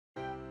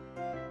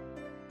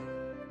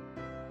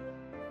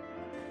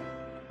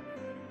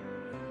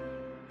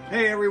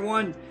Hey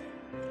everyone,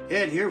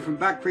 Ed here from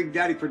Back Creek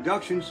Daddy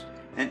Productions,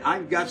 and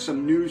I've got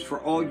some news for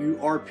all you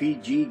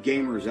RPG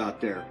gamers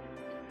out there.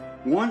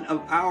 One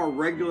of our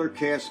regular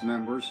cast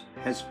members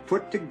has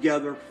put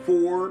together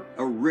 4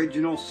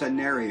 original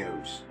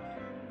scenarios,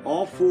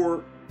 all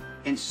 4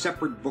 in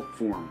separate book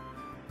form.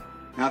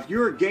 Now if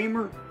you're a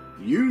gamer,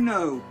 you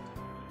know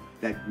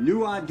that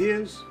new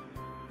ideas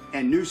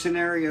and new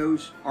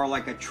scenarios are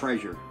like a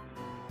treasure.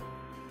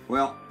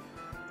 Well,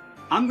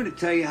 I'm going to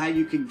tell you how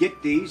you can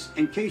get these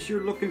in case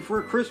you're looking for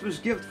a Christmas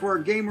gift for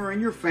a gamer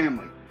in your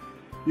family.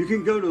 You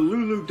can go to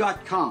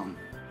lulu.com,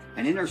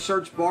 and in our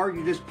search bar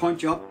you just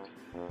punch up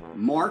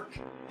Mark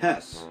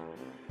Hess.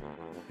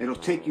 It'll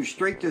take you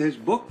straight to his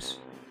books.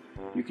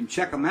 You can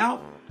check them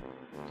out.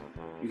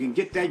 You can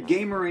get that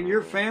gamer in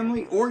your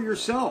family or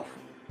yourself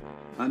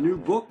a new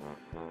book.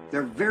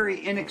 They're very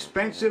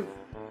inexpensive,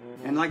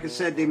 and like I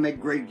said, they make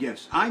great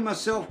gifts. I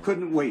myself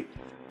couldn't wait.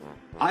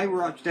 I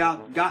rushed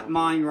out, got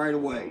mine right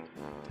away.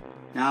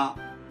 Now,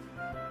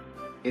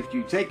 if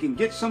you take and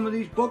get some of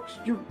these books,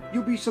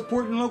 you'll be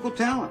supporting local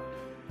talent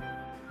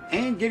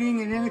and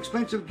getting an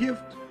inexpensive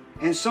gift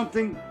and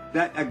something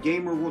that a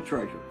gamer will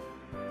treasure.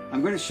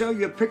 I'm going to show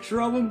you a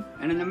picture of them,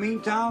 and in the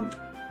meantime,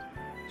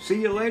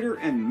 see you later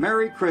and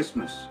Merry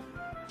Christmas.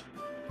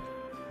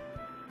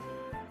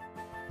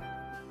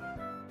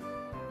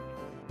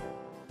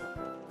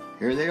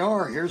 Here they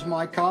are. Here's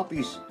my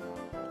copies.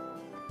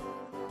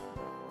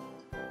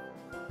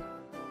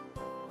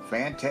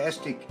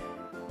 Fantastic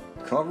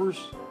covers.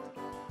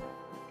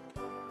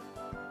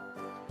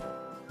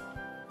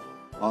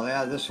 Oh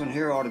yeah, this one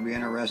here ought to be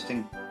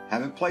interesting.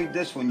 Haven't played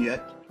this one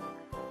yet.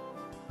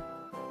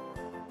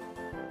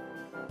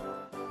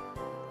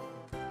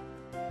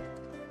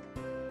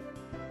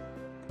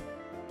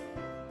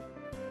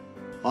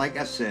 Like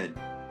I said,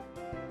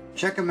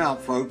 check them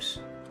out, folks.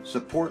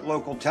 Support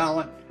local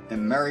talent,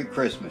 and Merry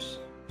Christmas.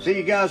 See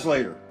you guys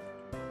later.